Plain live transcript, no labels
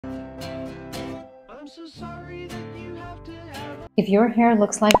so sorry that you have to have. If your hair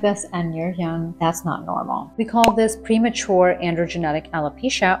looks like this and you're young, that's not normal. We call this premature androgenetic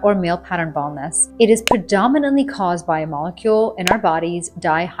alopecia or male pattern baldness. It is predominantly caused by a molecule in our bodies,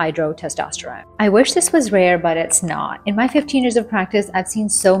 dihydrotestosterone. I wish this was rare, but it's not. In my 15 years of practice, I've seen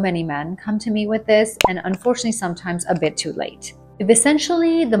so many men come to me with this, and unfortunately sometimes a bit too late. If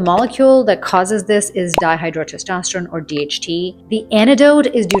essentially the molecule that causes this is dihydrotestosterone or DHT, the antidote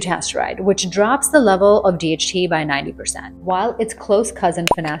is dutasteride, which drops the level of DHT by 90%. While its close cousin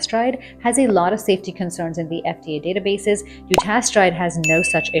finasteride has a lot of safety concerns in the FDA databases, dutasteride has no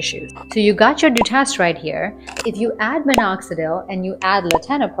such issues. So you got your dutasteride here. If you add minoxidil and you add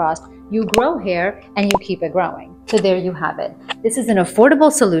latanoprost, you grow hair and you keep it growing. So there you have it. This is an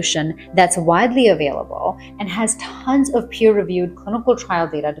affordable solution that's widely available and has tons of peer-reviewed clinical trial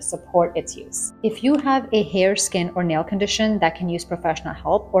data to support its use. If you have a hair, skin, or nail condition that can use professional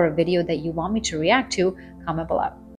help or a video that you want me to react to, comment below.